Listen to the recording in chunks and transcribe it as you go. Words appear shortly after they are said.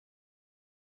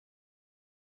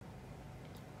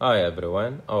Hi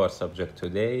everyone, our subject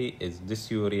today is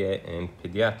dysuria in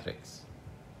pediatrics.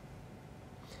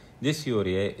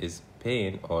 Dysuria is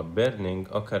pain or burning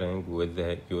occurring with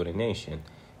the urination.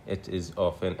 It is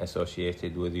often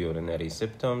associated with urinary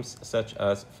symptoms such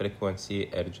as frequency,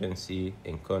 urgency,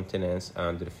 incontinence,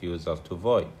 and refusal to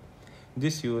void.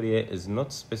 Dysuria is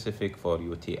not specific for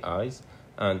UTIs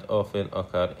and often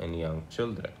occur in young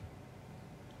children.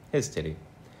 History.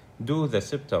 Do the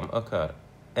symptoms occur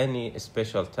any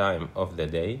special time of the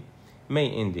day? May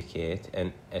indicate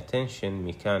an attention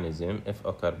mechanism if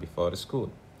occur before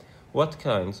school. What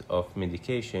kinds of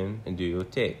medication do you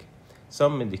take?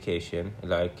 Some medication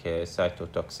like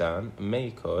cytotoxin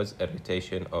may cause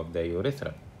irritation of the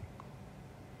urethra.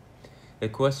 A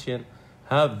question: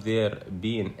 have there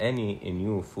been any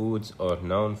new foods or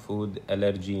non-food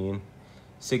allergen?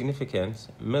 Significance: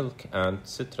 milk and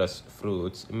citrus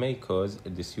fruits may cause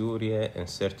dysuria in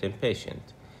certain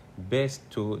patients, best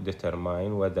to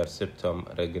determine whether symptoms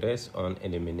regress on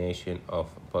elimination of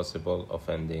possible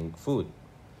offending food.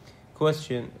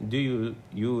 Question: do you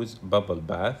use bubble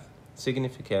bath?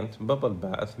 Significant: bubble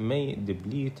bath may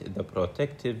deplete the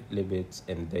protective lipids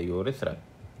in the urethra.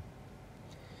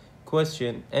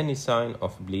 Question: any sign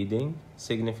of bleeding?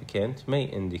 Significant: may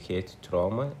indicate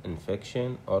trauma,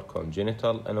 infection, or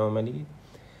congenital anomaly.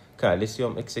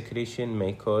 Calcium excretion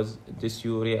may cause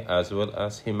dysuria as well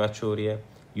as hematuria.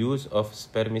 Use of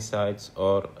spermicides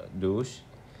or douche.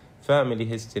 Family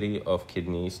history of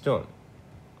kidney stone.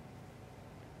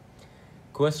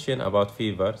 Question about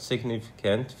fever.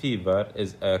 Significant: fever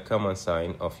is a common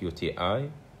sign of UTI.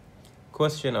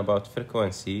 Question about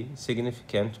frequency.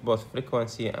 Significant: both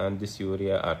frequency and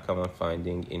dysuria are common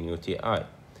finding in UTI.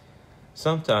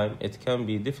 Sometimes it can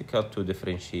be difficult to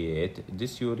differentiate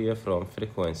dysuria from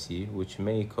frequency, which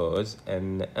may cause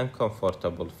an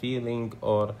uncomfortable feeling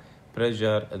or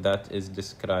pressure that is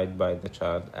described by the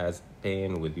child as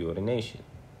pain with urination.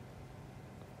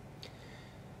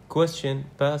 Question: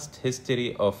 past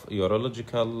history of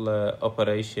urological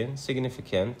operation.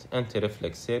 Significant: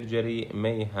 anti-reflex surgery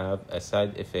may have a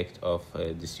side effect of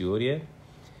dysuria.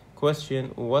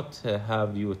 Question: what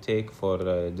have you take for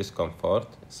discomfort?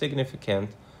 Significant: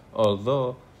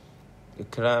 although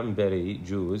cranberry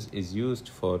juice is used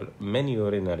for many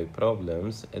urinary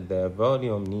problems, the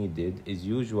volume needed is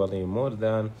usually more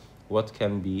than what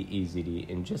can be easily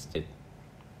ingested.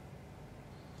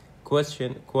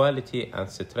 Question: quality and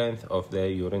strength of the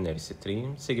urinary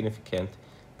stream. Significant: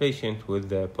 patient with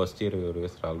the posterior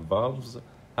urethral valves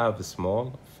have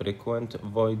small, frequent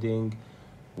voiding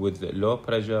with low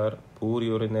pressure, poor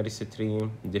urinary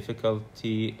stream,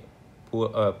 difficulty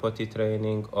potty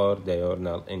training, or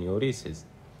diurnal enuresis.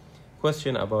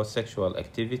 Question about sexual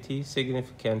activity.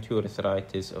 Significant: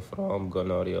 urethritis from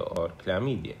gonorrhea or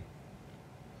chlamydia.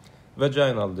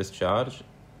 Vaginal discharge.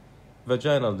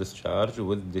 Vaginal discharge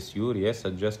with dysuria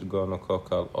suggests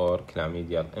gonococcal or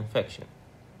chlamydial infection.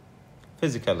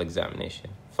 Physical examination.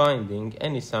 Finding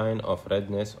any sign of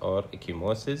redness or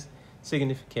ecchymosis.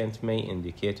 Significant: may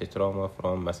indicate a trauma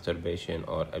from masturbation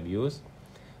or abuse.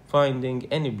 Finding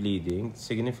any bleeding.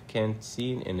 Significant: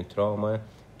 seen in trauma,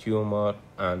 tumor,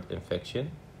 and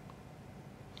infection.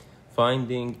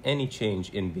 Finding any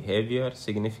change in behavior.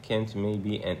 Significant: may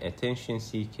be an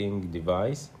attention-seeking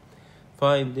device.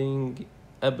 Finding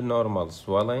abnormal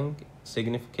swelling.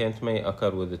 Significant: may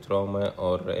occur with trauma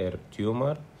or rare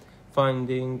tumor.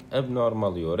 Finding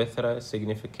abnormal urethra.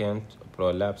 Significant: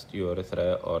 prolapsed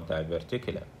urethra or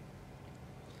diverticulum.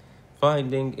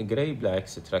 Finding gray-black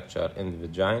structure in the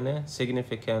vagina.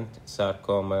 Significant: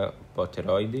 sarcoma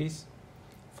poteroides.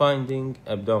 Finding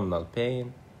abdominal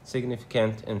pain.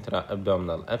 Significant: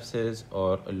 intra-abdominal abscess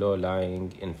or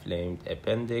low-lying inflamed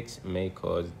appendix may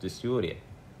cause dysuria.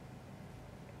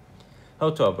 How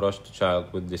to approach the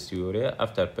child with dysuria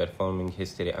after performing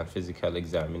history and physical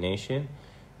examination,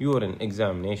 urine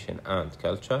examination, and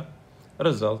culture.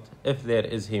 Result: if there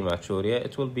is hematuria,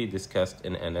 it will be discussed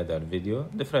in another video.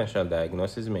 Differential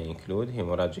diagnosis may include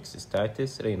hemorrhagic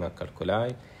cystitis, renal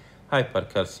calculi,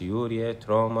 hypercalciuria,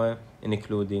 trauma,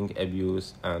 including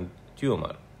abuse, and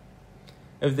tumor.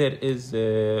 If there is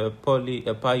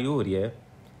pyuria,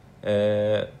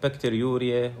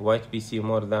 bacteriuria, white PC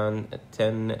more than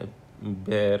 10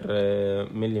 per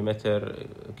millimeter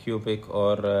cubic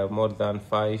or more than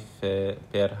 5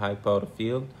 per high power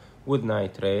field with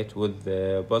nitrate with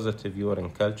positive urine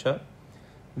culture.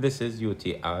 This is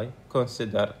UTI.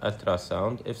 Consider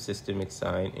ultrasound if systemic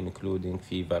signs including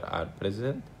fever are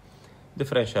present.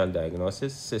 Differential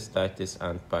diagnosis: cystitis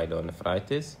and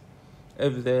pyelonephritis.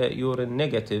 If the urine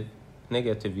negative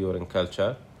urine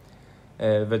culture,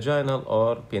 vaginal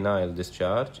or penile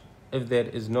discharge. If there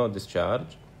is no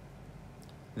discharge,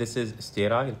 this is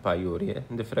sterile pyuria,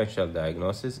 differential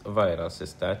diagnosis, viral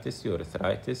cystitis,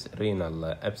 urethritis,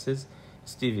 renal abscess,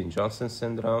 Stevens-Johnson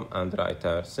syndrome, and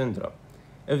Reiter syndrome.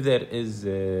 If there is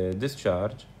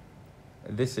discharge,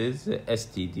 this is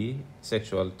STD,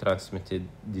 sexual transmitted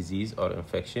disease or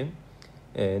infection.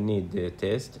 Need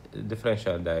test,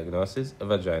 differential diagnosis,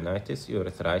 vaginitis,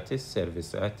 urethritis,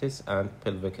 cervicitis, and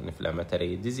pelvic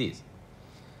inflammatory disease.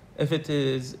 If it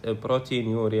is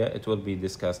proteinuria, it will be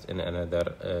discussed in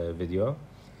another video.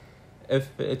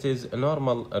 If it is a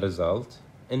normal result,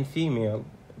 in female,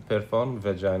 perform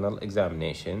vaginal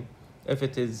examination. If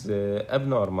it is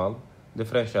abnormal,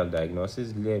 differential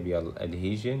diagnosis, labial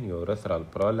adhesion, urethral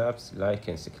prolapse,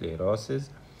 lichen sclerosis,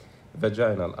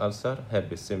 vaginal ulcer,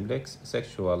 herpes simplex,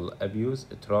 sexual abuse,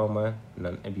 trauma,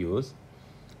 non-abuse.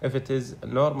 If it is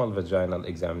normal vaginal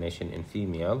examination in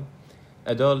female,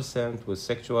 adolescent with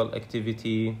sexual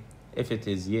activity, if it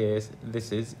is yes,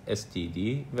 this is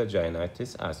STD,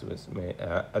 vaginitis,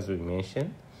 as we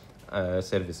mentioned,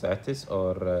 cervicitis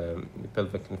or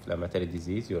pelvic inflammatory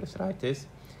disease, urethritis.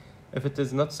 If it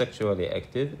is not sexually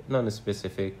active,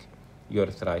 non-specific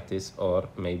urethritis or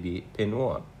maybe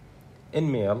pinworm.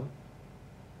 In male,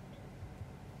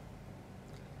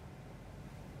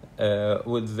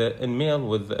 with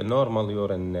a normal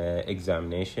urine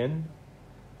examination,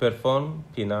 perform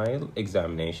penile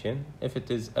examination. If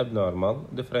it is abnormal,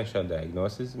 differential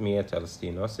diagnosis, meatal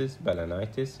stenosis,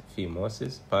 balanitis,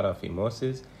 phimosis,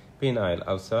 paraphimosis, penile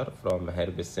ulcer from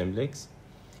herpes simplex.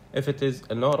 If it is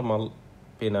a normal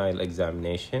penile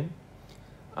examination,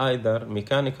 either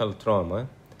mechanical trauma,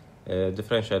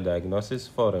 differential diagnosis,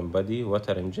 foreign body,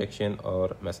 water injection,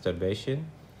 or masturbation.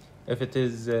 If it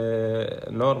is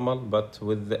normal but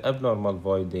with the abnormal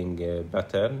voiding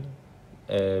pattern,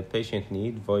 patient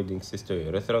need voiding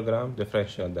cystourethrogram,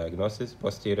 differential diagnosis,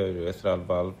 posterior urethral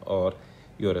valve or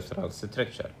urethral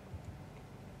stricture.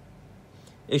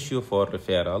 Issue for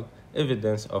referral,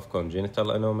 evidence of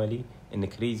congenital anomaly,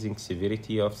 increasing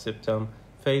severity of symptom,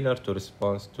 failure to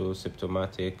respond to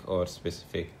symptomatic or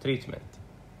specific treatment.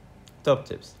 Top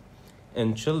tips.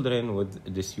 In children with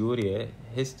dysuria,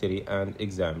 history and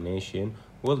examination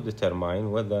will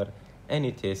determine whether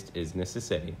any test is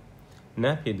necessary.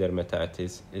 Nappy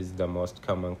dermatitis is the most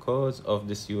common cause of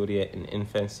dysuria in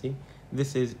infancy.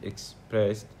 This is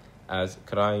expressed as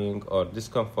crying or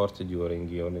discomfort during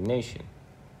urination.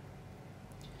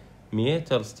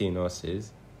 Meatal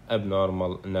stenosis,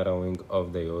 abnormal narrowing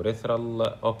of the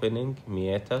urethral opening,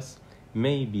 meatus,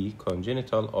 may be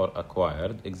congenital or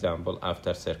acquired, example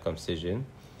after circumcision.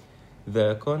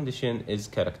 The condition is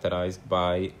characterized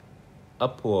by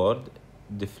upward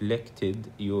deflected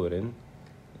urine,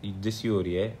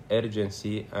 dysuria,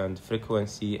 urgency and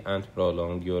frequency, and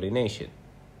prolonged urination.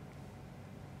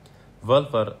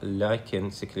 Vulvar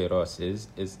lichen sclerosis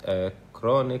is a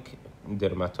chronic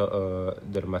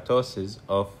dermatosis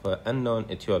of unknown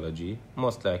etiology,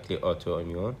 most likely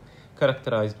autoimmune,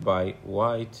 characterized by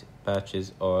white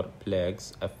patches or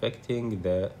plaques affecting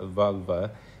the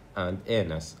vulva and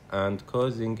anus and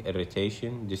causing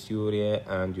irritation, dysuria,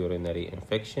 and urinary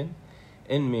infection.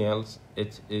 In males,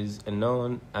 it is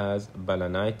known as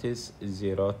balanitis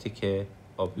xerotica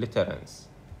obliterans.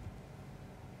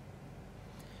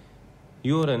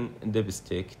 Urine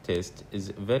dipstick test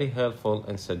is very helpful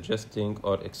in suggesting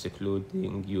or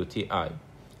excluding UTI.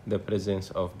 The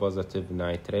presence of positive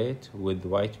nitrate with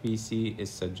white PC is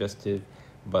suggestive,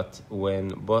 but when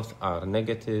both are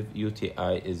negative,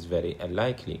 UTI is very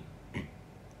unlikely.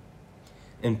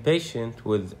 In patients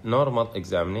with normal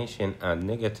examination and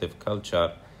negative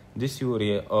culture,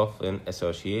 dysuria, often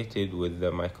associated with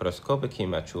the microscopic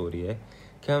hematuria,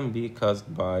 can be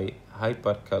caused by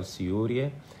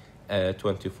hypercalciuria. A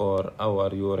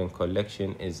 24-hour urine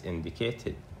collection is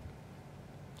indicated.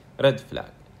 Red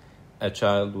flag. A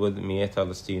child with meatal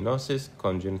stenosis,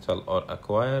 congenital or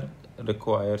acquired,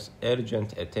 requires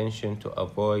urgent attention to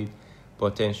avoid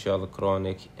potential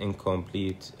chronic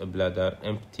incomplete bladder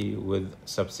empty with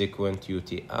subsequent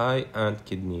UTI and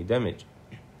kidney damage.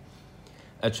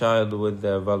 A child with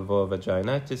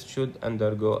vulvovaginitis should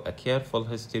undergo a careful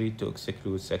history to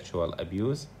exclude sexual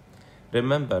abuse.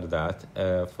 Remember that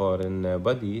a foreign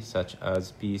body, such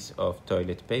as piece of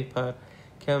toilet paper,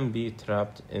 can be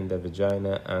trapped in the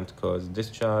vagina and cause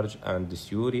discharge and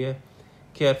dysuria.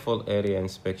 Careful area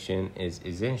inspection is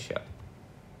essential.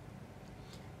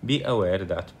 Be aware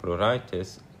that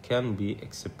pruritus can be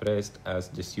expressed as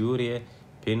dysuria.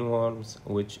 Pinworms,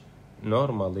 which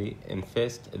normally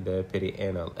infest the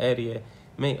perianal area,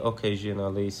 may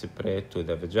occasionally spread to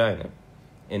the vagina.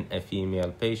 In a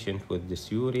female patient with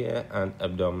dysuria and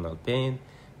abdominal pain,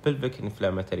 pelvic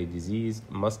inflammatory disease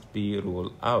must be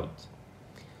ruled out.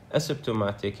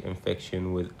 Asymptomatic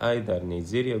infection with either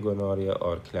Neisseria gonorrhea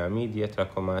or Chlamydia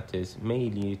trachomatis may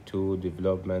lead to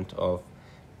development of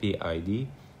PID,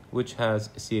 which has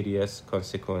serious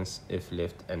consequences if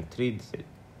left untreated.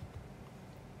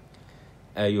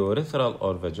 A urethral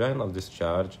or vaginal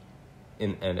discharge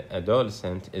in an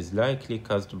adolescent is likely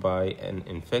caused by an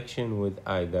infection with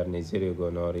either Neisseria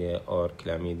gonorrhea or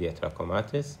Chlamydia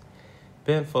trachomatis.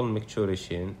 Painful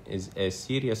micturition is a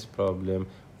serious problem,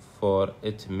 for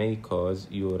it may cause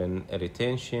urine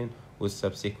retention with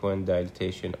subsequent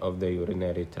dilatation of the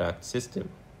urinary tract system.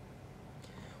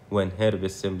 When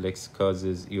herpes simplex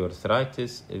causes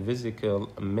urethritis, a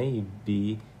vesicle may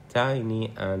be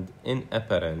tiny and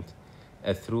inapparent.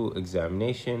 A thorough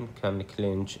examination can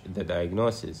clinch the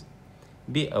diagnosis.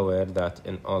 Be aware that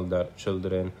in older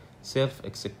children,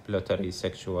 self-exploratory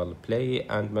sexual play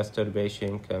and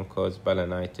masturbation can cause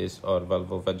balanitis or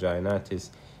vulvovaginitis,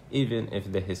 even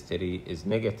if the history is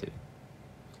negative.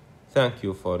 Thank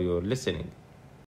you for your listening.